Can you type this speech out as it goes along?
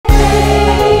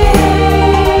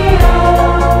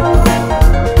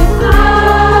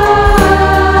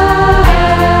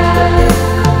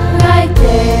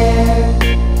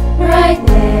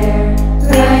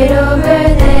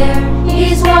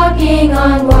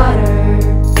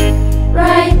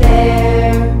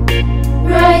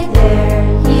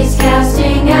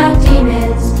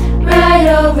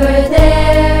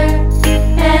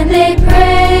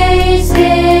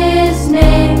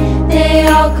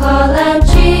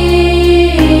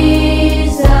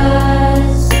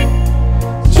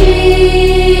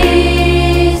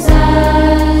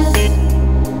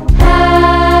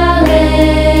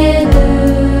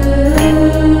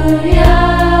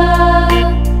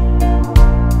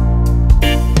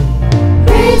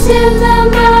him the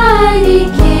mighty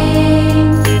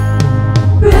King,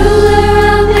 ruler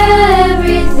of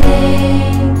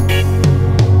everything.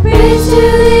 Praise to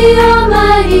the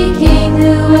Almighty King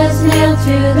who was nailed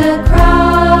to the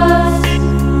cross.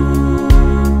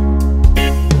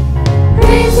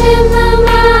 Praise him the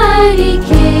mighty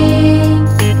King,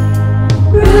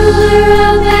 ruler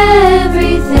of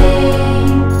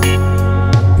everything.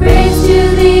 Praise to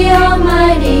the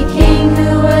Almighty King who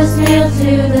was nailed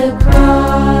to the cross.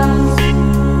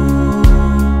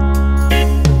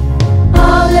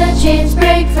 All the chains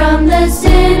break from the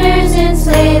sinners in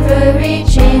slavery,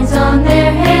 chains on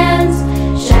their hands,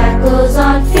 shackles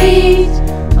on feet,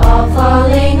 all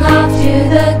falling off to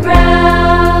the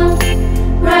ground.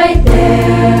 Right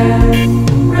there,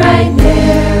 right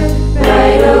there,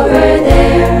 right over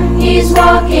there, he's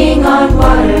walking on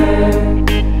water.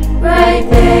 Right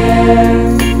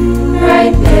there,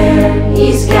 right there,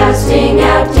 he's casting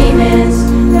out demons.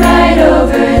 Right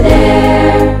over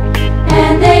there,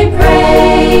 and they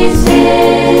praise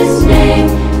his name.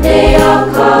 They all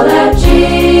call out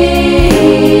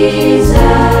Jesus,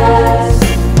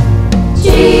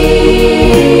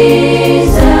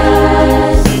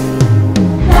 Jesus,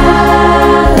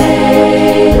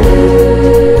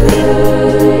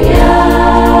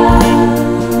 hallelujah.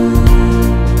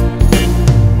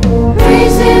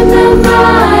 Praise him the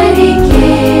mighty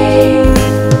King,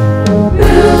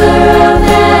 ruler of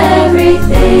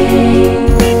everything.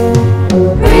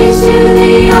 Praise to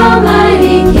the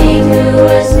Almighty King who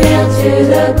was nailed to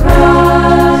the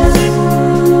cross.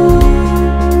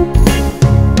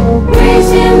 Praise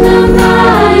him the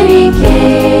mighty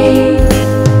King,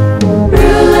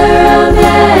 ruler of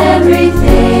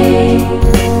everything.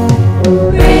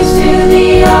 Praise to the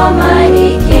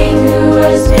Almighty King who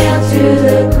was nailed to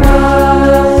the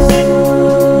cross.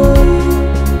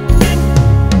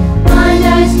 Blind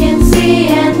eyes can see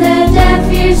and the deaf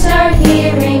ears are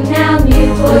hearing now.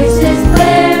 Mute voices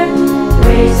blare,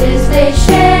 praises they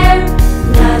share.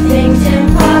 Nothing's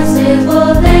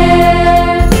impossible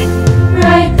there.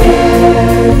 Right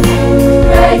there,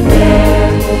 right there,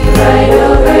 right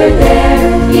over there,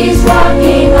 he's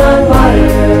walking on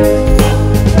water.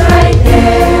 Right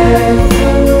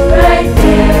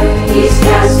there, he's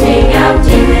casting out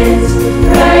demons.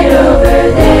 Right over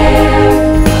there,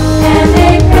 and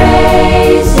they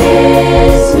praise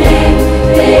his name.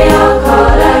 They all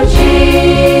call out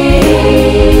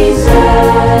Jesus,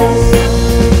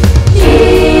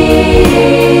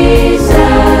 Jesus,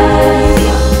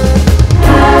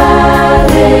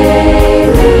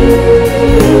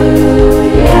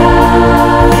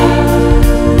 hallelujah.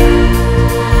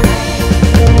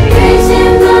 Praise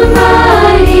him the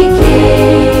mighty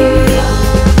King,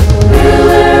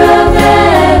 ruler of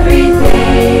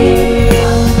everything.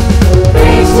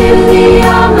 Praise to the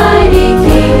Almighty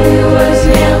King who was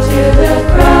nailed to the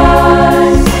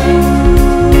cross.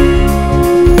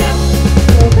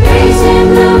 Praise him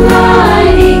the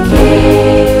mighty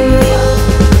King,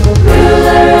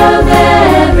 ruler of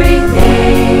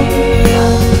everything.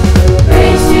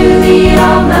 Praise to the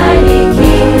Almighty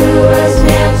King who was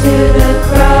nailed to the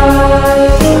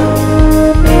cross.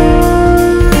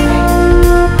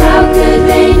 How could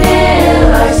they nail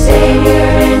our Savior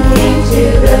and King to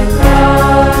the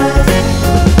cross?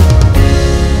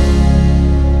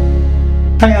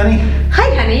 Hi, honey. Hi,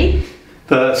 honey.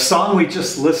 The song we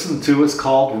just listened to is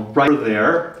called Right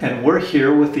There, and we're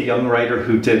here with the young writer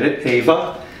who did it,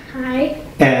 Ava. Hi.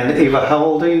 And Ava, how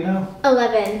old are you now?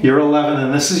 11. You're 11,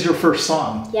 and this is your first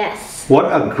song. Yes. What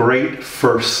a great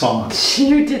first song.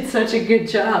 You did such a good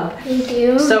job. Thank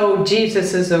you. So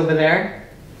Jesus is over there.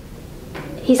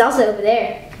 He's also over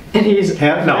there. And he's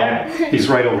No, he's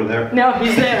right over there. No,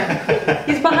 he's there.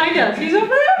 He's behind us. He's over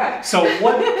there. So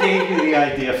what gave you the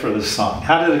idea for this song?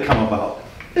 How did it come about?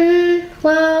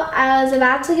 Well, I was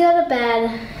about to go to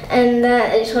bed, and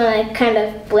then it just kind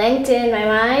of blanked in my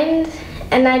mind.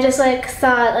 And I just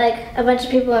thought a bunch of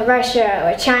people in Russia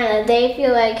or China, they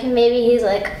feel like maybe he's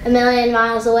a million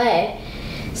miles away.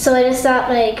 So I just thought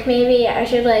maybe I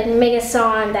should make a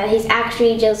song that he's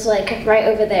actually just right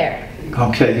over there.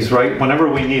 Okay, he's right. Whenever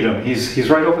we need him, he's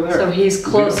right over there. So he's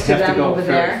close We to don't have them go over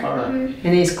very there. far. And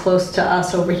he's close to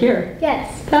us over here.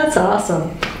 Yes. That's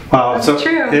awesome. Wow, That's so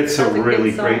true. it's That's a a good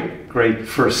really song. great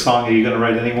first song. Are you going to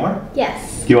write any more?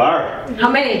 Yes. You are. How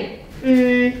many?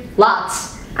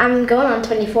 Lots. I'm going on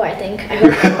 24, I think. I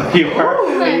hope. You are.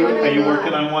 Oh, Are you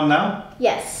working on one now?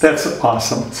 Yes. That's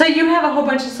awesome. So you have a whole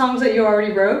bunch of songs that you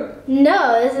already wrote?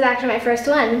 No, this is actually my first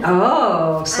one.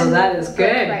 Oh, so I'm that is a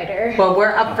good. writer. Well,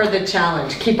 we're up for the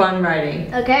challenge. Keep on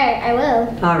writing. Okay, I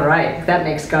will. All right. That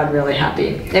makes God really happy.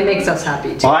 It makes us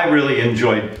happy too. Well, I really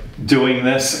enjoyed doing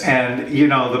this, and you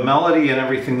know, the melody and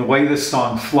everything, the way this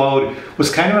song flowed was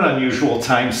kind of an unusual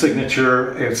time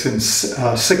signature. It's in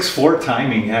 6/4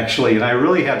 timing actually, and I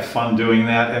really had fun doing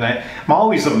that, and I'm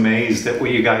always amazed at what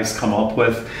you guys come up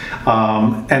with.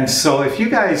 And so if you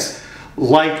guys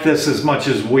like this as much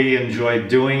as we enjoyed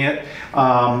doing it,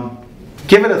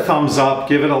 give it a thumbs up,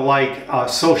 give it a like.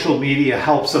 Social media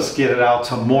helps us get it out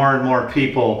to more and more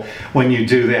people when you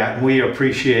do that, and we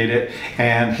appreciate it.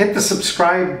 And hit the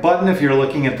subscribe button if you're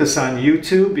looking at this on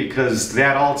YouTube, because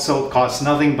that also costs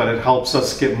nothing, but it helps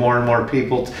us get more and more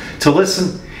people to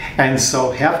listen. And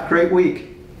so have a great week.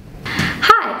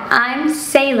 Hi, I'm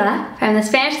Selah from the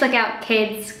Spanish Lookout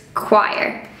Kids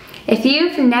Choir. If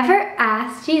you've never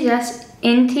asked Jesus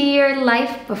into your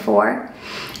life before,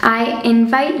 I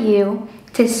invite you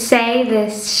to say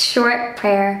this short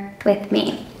prayer with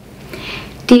me.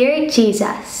 Dear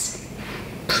Jesus,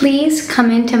 please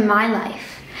come into my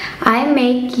life. I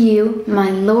make you my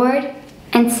Lord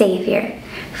and Savior.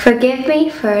 Forgive me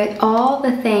for all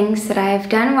the things that I have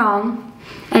done wrong,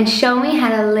 and show me how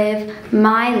to live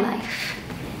my life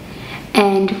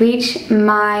and reach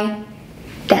my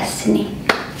destiny.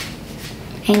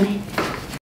 Amen.